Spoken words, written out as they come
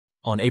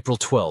On April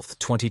 12,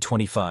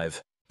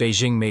 2025,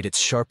 Beijing made its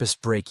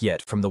sharpest break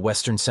yet from the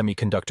Western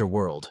semiconductor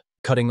world,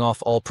 cutting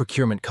off all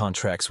procurement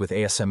contracts with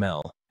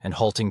ASML and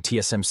halting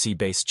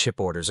TSMC-based chip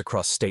orders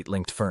across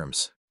state-linked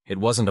firms. It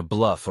wasn't a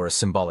bluff or a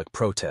symbolic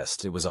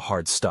protest, it was a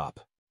hard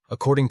stop.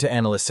 According to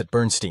analysts at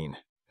Bernstein,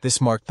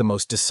 this marked the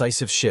most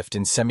decisive shift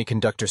in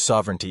semiconductor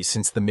sovereignty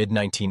since the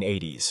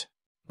mid-1980s.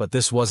 But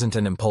this wasn't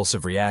an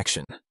impulsive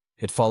reaction.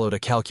 It followed a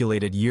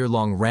calculated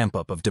year-long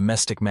ramp-up of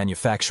domestic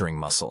manufacturing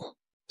muscle.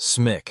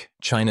 Smick,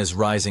 China's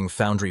rising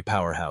foundry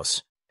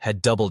powerhouse,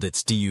 had doubled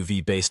its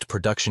DUV-based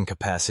production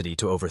capacity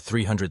to over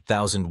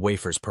 300,000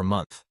 wafers per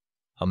month,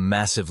 a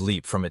massive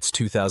leap from its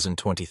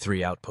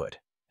 2023 output,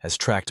 as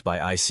tracked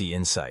by IC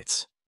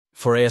Insights.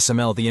 For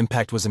ASML, the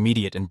impact was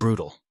immediate and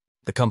brutal.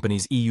 The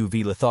company's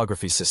EUV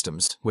lithography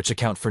systems, which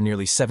account for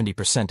nearly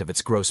 70% of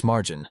its gross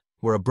margin,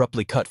 were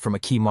abruptly cut from a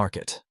key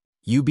market.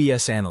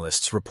 UBS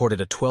analysts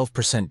reported a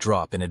 12%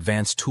 drop in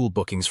advanced tool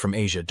bookings from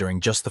Asia during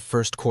just the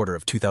first quarter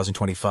of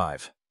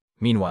 2025.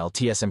 Meanwhile,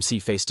 TSMC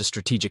faced a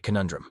strategic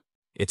conundrum.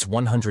 Its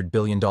 $100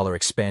 billion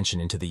expansion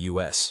into the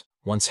U.S.,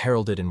 once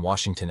heralded in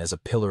Washington as a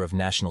pillar of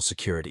national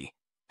security,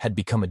 had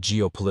become a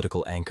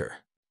geopolitical anchor.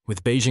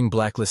 With Beijing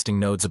blacklisting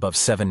nodes above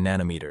 7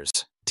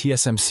 nanometers,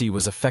 TSMC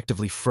was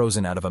effectively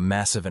frozen out of a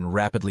massive and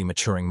rapidly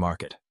maturing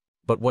market.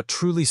 But what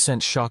truly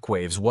sent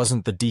shockwaves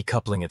wasn't the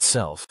decoupling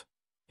itself.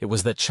 It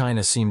was that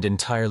China seemed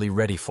entirely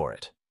ready for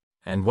it.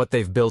 And what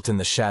they've built in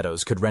the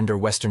shadows could render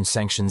Western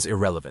sanctions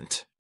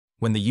irrelevant.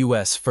 When the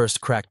U.S. first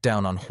cracked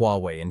down on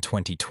Huawei in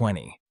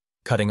 2020,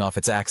 cutting off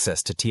its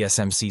access to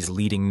TSMC's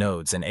leading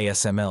nodes and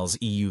ASML's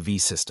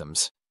EUV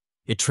systems,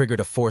 it triggered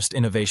a forced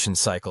innovation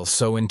cycle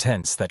so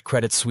intense that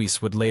Credit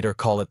Suisse would later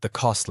call it the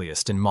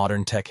costliest in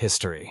modern tech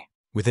history.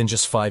 Within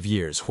just 5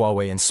 years,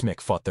 Huawei and Smick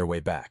fought their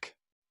way back.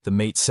 The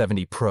Mate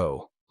 70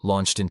 Pro,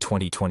 launched in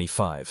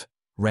 2025,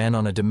 ran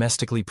on a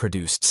domestically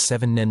produced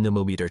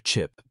 7nm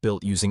chip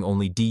built using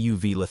only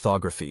DUV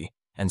lithography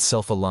and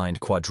self-aligned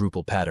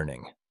quadruple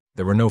patterning.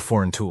 There were no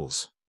foreign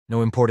tools,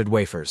 no imported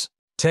wafers.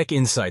 Tech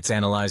Insights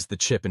analyzed the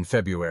chip in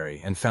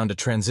February and found a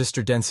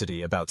transistor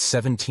density about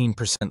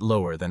 17%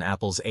 lower than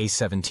Apple's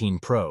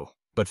A17 Pro,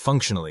 but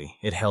functionally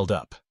it held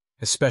up,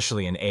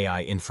 especially in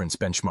AI inference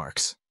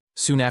benchmarks.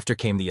 Soon after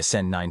came the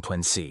Ascend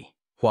 920C,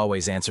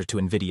 Huawei's answer to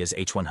NVIDIA's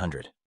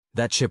H100.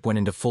 That chip went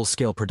into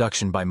full-scale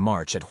production by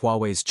March at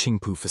Huawei's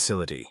Qingpu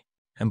facility,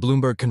 and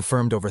Bloomberg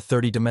confirmed over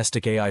 30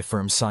 domestic AI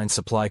firms signed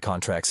supply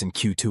contracts in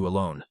Q2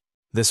 alone.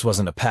 This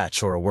wasn't a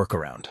patch or a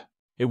workaround.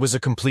 It was a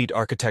complete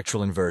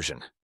architectural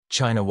inversion.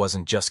 China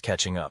wasn't just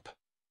catching up.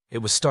 It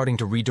was starting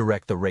to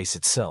redirect the race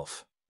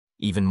itself.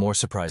 Even more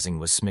surprising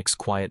was Smick's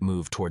quiet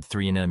move toward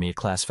 3nm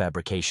class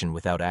fabrication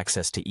without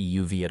access to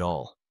EUV at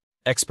all.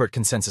 Expert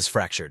consensus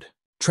fractured.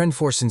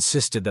 TrendForce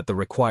insisted that the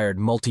required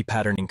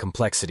multi-patterning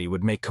complexity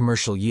would make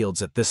commercial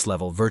yields at this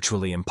level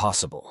virtually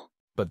impossible.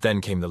 But then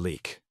came the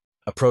leak.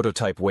 A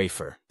prototype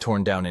wafer,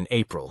 torn down in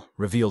April,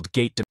 revealed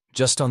gate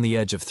just on the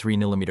edge of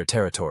 3nm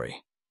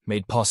territory,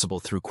 made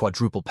possible through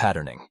quadruple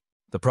patterning.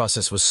 The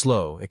process was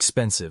slow,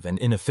 expensive, and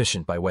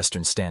inefficient by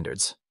Western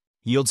standards.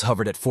 Yields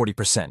hovered at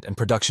 40% and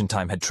production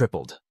time had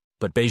tripled.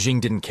 But Beijing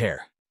didn't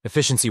care.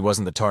 Efficiency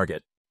wasn't the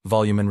target.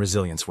 Volume and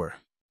resilience were.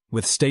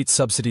 With state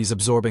subsidies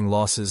absorbing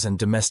losses and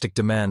domestic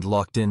demand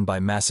locked in by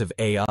massive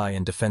AI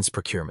and defense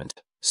procurement,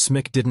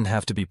 Smick didn't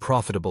have to be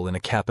profitable in a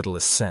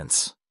capitalist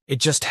sense. It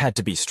just had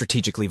to be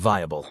strategically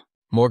viable.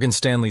 Morgan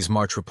Stanley's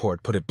March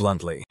report put it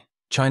bluntly.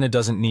 China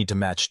doesn't need to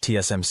match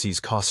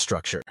TSMC's cost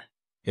structure.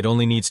 It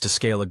only needs to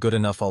scale a good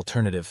enough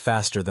alternative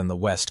faster than the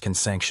West can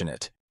sanction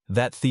it.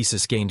 That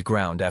thesis gained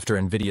ground after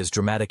NVIDIA's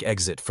dramatic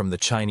exit from the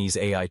Chinese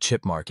AI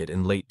chip market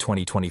in late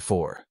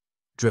 2024,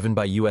 driven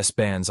by US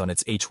bans on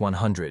its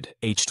H100,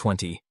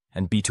 H20,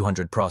 and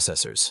B200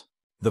 processors.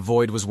 The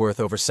void was worth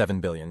over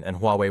 $7 billion, and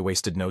Huawei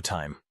wasted no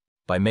time.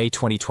 By May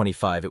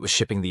 2025, it was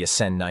shipping the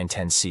Ascend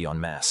 910C en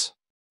masse.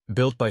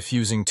 Built by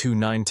fusing two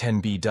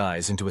 910B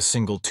dies into a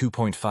single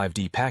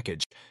 2.5D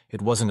package,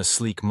 it wasn't a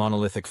sleek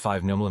monolithic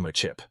 5nm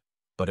chip.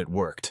 But it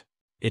worked.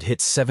 It hit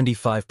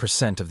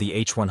 75% of the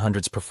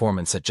H100's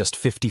performance at just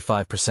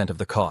 55% of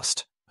the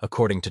cost,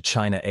 according to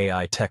China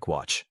AI Tech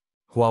Watch.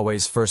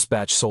 Huawei's first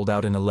batch sold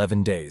out in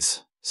 11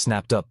 days,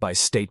 snapped up by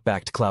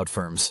state-backed cloud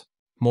firms.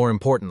 More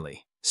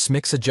importantly,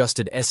 Smick's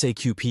adjusted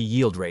SAQP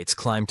yield rates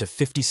climbed to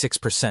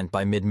 56%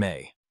 by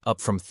mid-May, up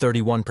from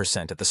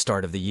 31% at the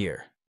start of the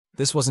year.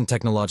 This wasn't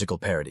technological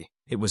parity,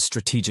 it was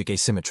strategic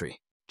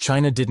asymmetry.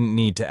 China didn't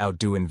need to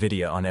outdo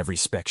NVIDIA on every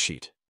spec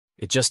sheet.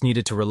 It just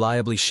needed to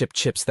reliably ship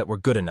chips that were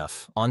good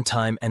enough, on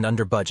time and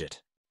under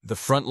budget. The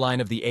front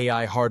line of the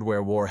AI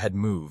hardware war had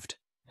moved,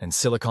 and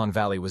Silicon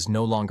Valley was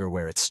no longer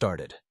where it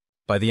started.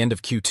 By the end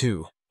of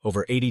Q2,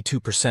 over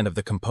 82% of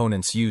the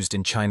components used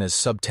in China's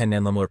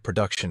sub-10nm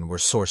production were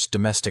sourced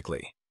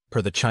domestically,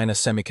 per the China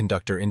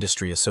Semiconductor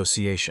Industry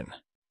Association.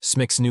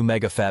 Smick's new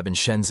megafab in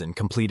Shenzhen,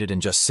 completed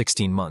in just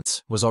 16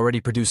 months, was already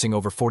producing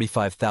over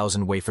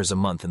 45,000 wafers a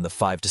month in the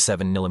 5 to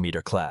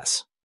 7nm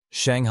class.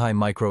 Shanghai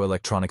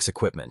Microelectronics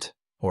Equipment,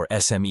 or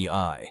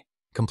SMEI,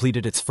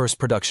 completed its first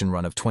production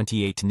run of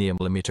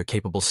 28nm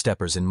capable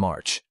steppers in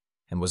March,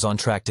 and was on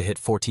track to hit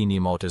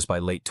 14nm by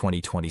late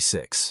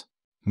 2026.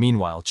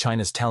 Meanwhile,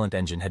 China's talent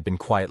engine had been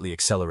quietly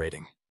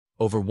accelerating.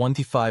 Over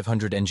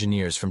 1,500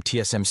 engineers from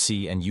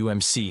TSMC and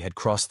UMC had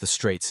crossed the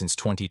strait since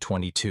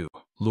 2022,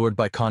 lured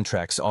by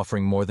contracts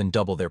offering more than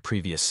double their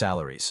previous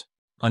salaries.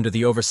 Under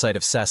the oversight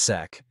of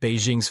SASAC,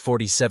 Beijing's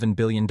 $47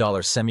 billion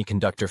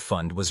semiconductor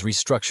fund was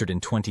restructured in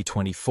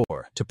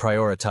 2024 to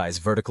prioritize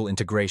vertical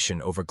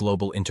integration over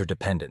global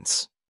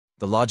interdependence.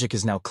 The logic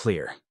is now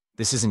clear.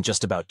 This isn't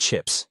just about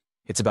chips.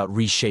 It's about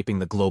reshaping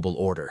the global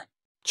order.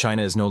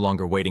 China is no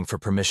longer waiting for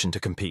permission to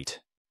compete.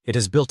 It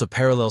has built a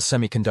parallel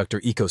semiconductor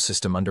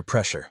ecosystem under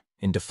pressure,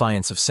 in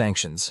defiance of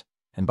sanctions,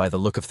 and by the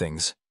look of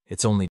things,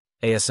 it's only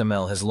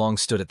ASML has long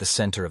stood at the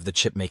center of the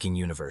chip-making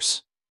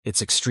universe. Its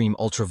extreme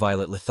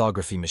ultraviolet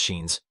lithography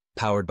machines,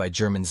 powered by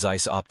German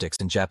Zeiss optics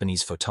and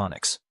Japanese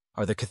photonics,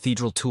 are the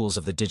cathedral tools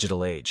of the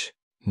digital age.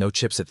 No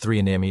chips at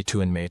 3nm,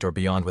 2nm, or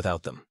beyond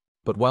without them.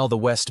 But while the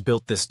West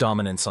built this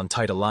dominance on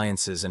tight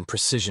alliances and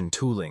precision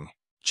tooling,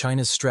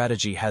 China's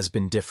strategy has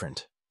been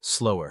different.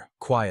 Slower,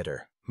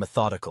 quieter,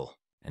 methodical,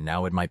 and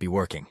now it might be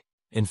working.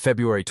 In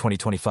February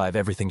 2025,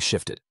 everything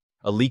shifted.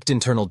 A leaked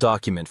internal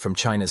document from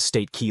China's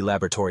State Key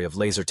Laboratory of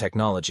Laser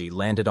Technology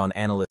landed on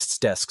analysts'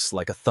 desks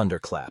like a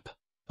thunderclap.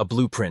 A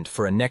blueprint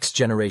for a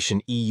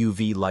next-generation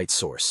EUV light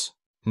source.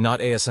 Not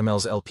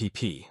ASML's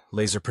LPP,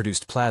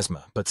 laser-produced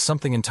plasma, but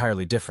something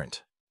entirely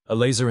different. A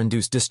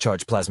laser-induced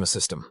discharge plasma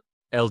system.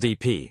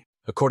 LDP.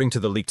 According to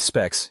the leaked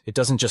specs, it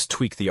doesn't just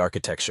tweak the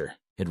architecture.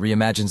 It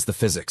reimagines the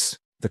physics.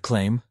 The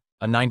claim?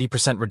 A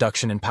 90%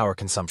 reduction in power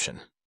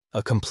consumption.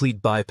 A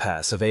complete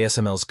bypass of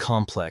ASML's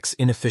complex,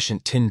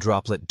 inefficient tin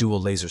droplet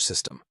dual laser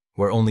system,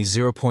 where only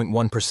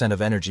 0.1%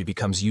 of energy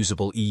becomes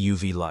usable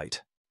EUV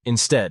light.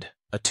 Instead,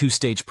 a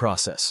two-stage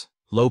process,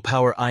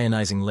 low-power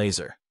ionizing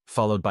laser,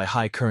 followed by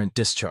high-current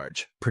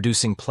discharge,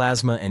 producing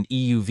plasma and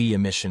EUV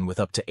emission with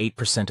up to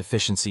 8%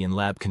 efficiency in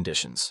lab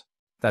conditions.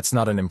 That's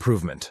not an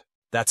improvement.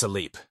 That's a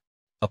leap.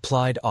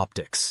 Applied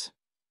optics.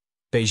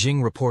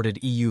 Beijing reported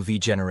EUV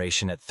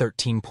generation at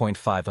 13.5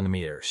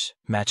 nanometers,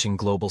 matching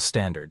global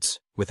standards,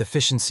 with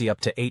efficiency up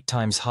to 8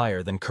 times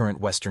higher than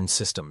current Western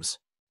systems.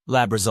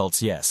 Lab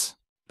results, yes.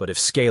 But if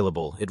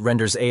scalable, it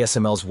renders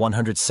ASML's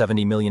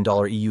 $170 million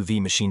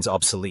EUV machines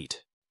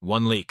obsolete.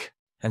 One leak,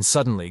 and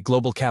suddenly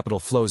global capital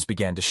flows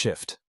began to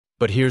shift.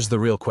 But here's the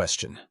real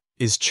question.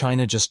 Is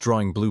China just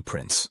drawing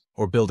blueprints,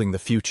 or building the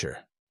future?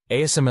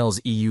 ASML's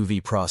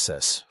EUV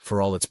process,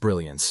 for all its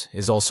brilliance,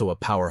 is also a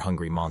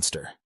power-hungry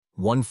monster.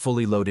 One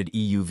fully loaded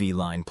EUV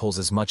line pulls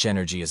as much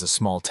energy as a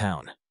small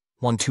town,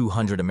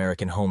 200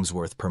 American homes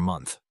worth per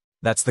month.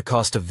 That's the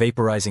cost of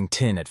vaporizing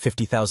tin at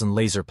 50,000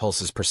 laser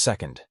pulses per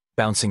second,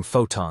 bouncing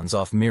photons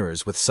off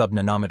mirrors with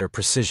sub-nanometer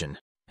precision,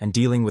 and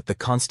dealing with the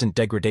constant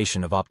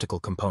degradation of optical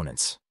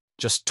components.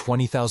 Just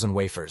 20,000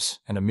 wafers,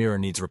 and a mirror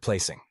needs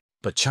replacing.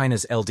 But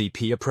China's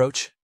LDP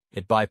approach?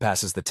 It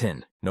bypasses the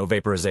tin. No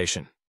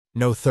vaporization.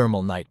 No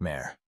thermal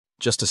nightmare.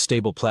 Just a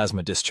stable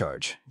plasma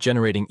discharge,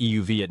 generating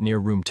EUV at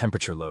near-room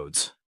temperature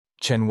loads.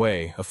 Chen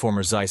Wei, a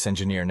former Zeiss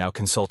engineer now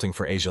consulting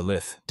for Asia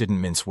Lith,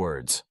 didn't mince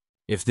words.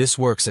 If this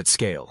works at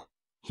scale,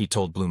 he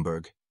told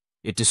Bloomberg,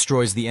 it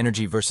destroys the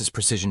energy versus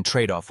precision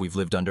trade-off we've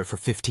lived under for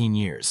 15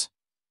 years.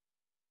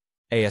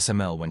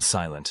 ASML went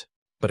silent.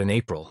 But in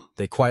April,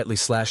 they quietly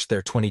slashed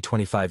their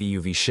 2025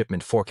 EUV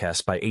shipment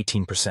forecast by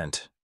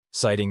 18%,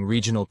 citing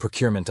regional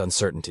procurement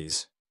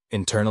uncertainties.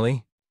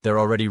 Internally, they're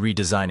already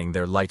redesigning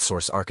their light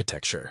source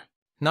architecture.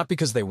 Not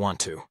because they want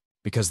to,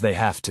 because they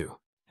have to,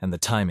 and the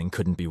timing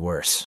couldn't be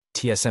worse.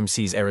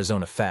 TSMC's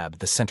Arizona fab,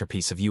 the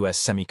centerpiece of U.S.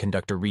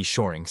 semiconductor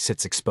reshoring,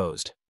 sits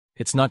exposed.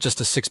 It's not just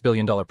a $6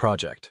 billion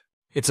project.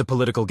 It's a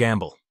political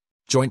gamble.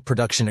 Joint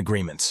production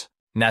agreements,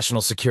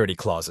 national security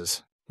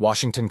clauses,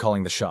 Washington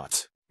calling the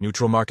shots,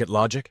 neutral market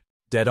logic,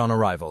 dead on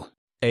arrival.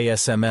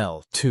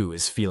 ASML, too,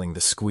 is feeling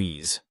the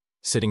squeeze,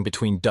 sitting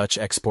between Dutch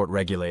export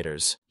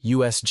regulators,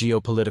 U.S.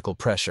 geopolitical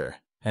pressure,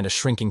 and a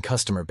shrinking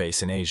customer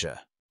base in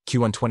Asia.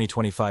 Q1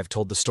 2025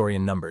 told the story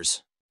in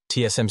numbers.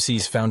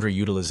 TSMC's foundry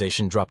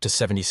utilization dropped to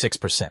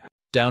 76%,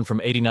 down from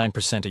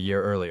 89% a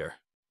year earlier.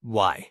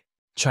 Why?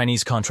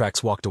 Chinese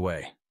contracts walked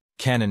away.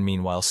 Canon,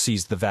 meanwhile,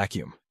 seized the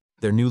vacuum.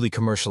 Their newly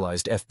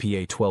commercialized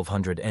FPA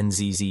 1200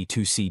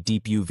 NZZ-2C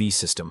deep UV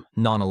system,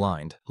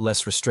 non-aligned,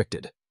 less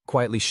restricted,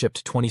 quietly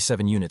shipped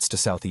 27 units to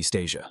Southeast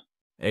Asia.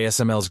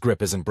 ASML's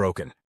grip isn't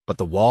broken, but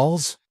the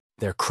walls?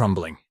 They're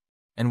crumbling.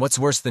 And what's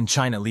worse than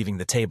China leaving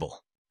the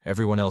table?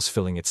 Everyone else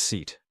filling its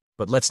seat.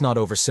 But let's not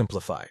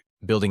oversimplify.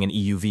 Building an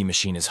EUV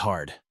machine is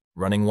hard.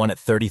 Running one at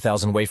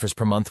 30,000 wafers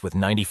per month with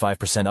 95%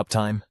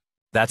 uptime?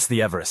 That's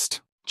the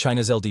Everest.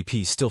 China's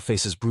LDP still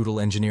faces brutal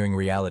engineering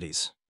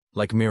realities.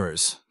 Like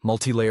mirrors,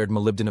 multi-layered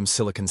molybdenum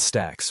silicon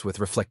stacks with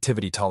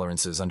reflectivity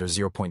tolerances under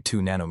 0.2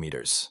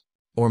 nanometers.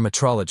 Or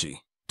metrology.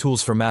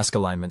 Tools for mask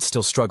alignment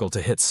still struggle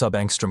to hit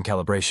sub-angstrom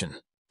calibration.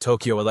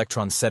 Tokyo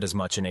Electron said as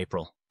much in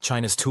April.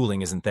 China's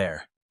tooling isn't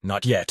there.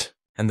 Not yet.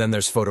 And then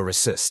there's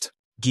photoresist.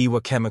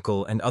 Giwa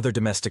Chemical and other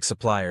domestic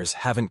suppliers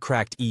haven't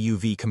cracked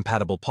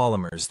EUV-compatible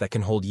polymers that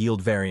can hold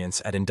yield variance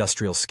at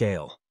industrial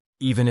scale.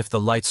 Even if the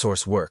light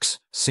source works,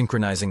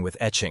 synchronizing with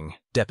etching,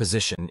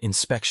 deposition,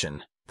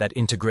 inspection, that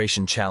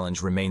integration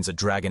challenge remains a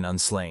dragon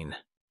unslain.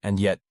 And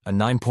yet, a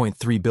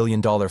 $9.3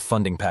 billion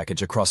funding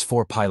package across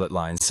 4 pilot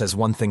lines says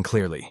one thing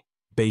clearly: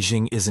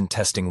 Beijing isn't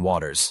testing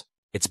waters,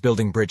 it's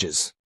building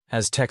bridges.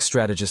 As tech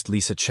strategist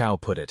Lisa Chow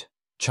put it,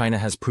 China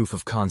has proof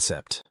of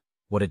concept.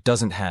 What it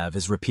doesn't have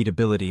is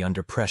repeatability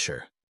under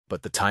pressure.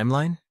 But the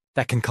timeline?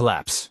 That can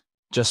collapse.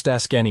 Just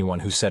ask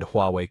anyone who said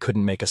Huawei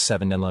couldn't make a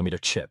 7nm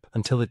chip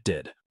until it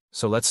did.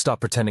 So let's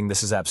stop pretending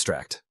this is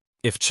abstract.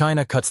 If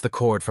China cuts the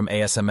cord from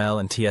ASML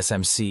and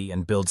TSMC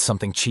and builds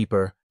something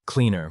cheaper,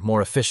 cleaner,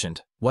 more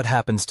efficient, what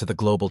happens to the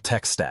global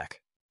tech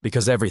stack?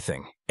 Because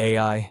everything,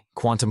 AI,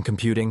 quantum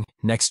computing,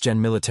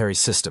 next-gen military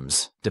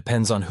systems,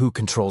 depends on who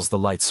controls the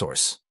light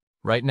source.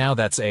 Right now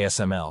that's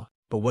ASML,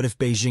 but what if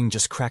Beijing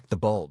just cracked the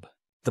bulb?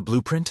 The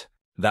blueprint?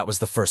 That was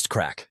the first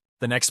crack.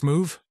 The next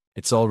move?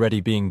 It's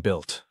already being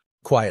built.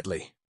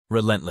 Quietly,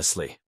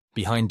 relentlessly,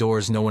 behind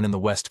doors no one in the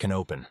West can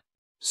open.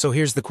 So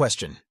here's the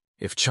question.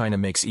 If China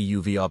makes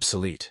EUV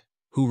obsolete,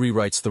 who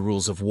rewrites the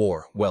rules of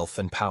war, wealth,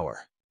 and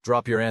power?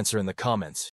 Drop your answer in the comments.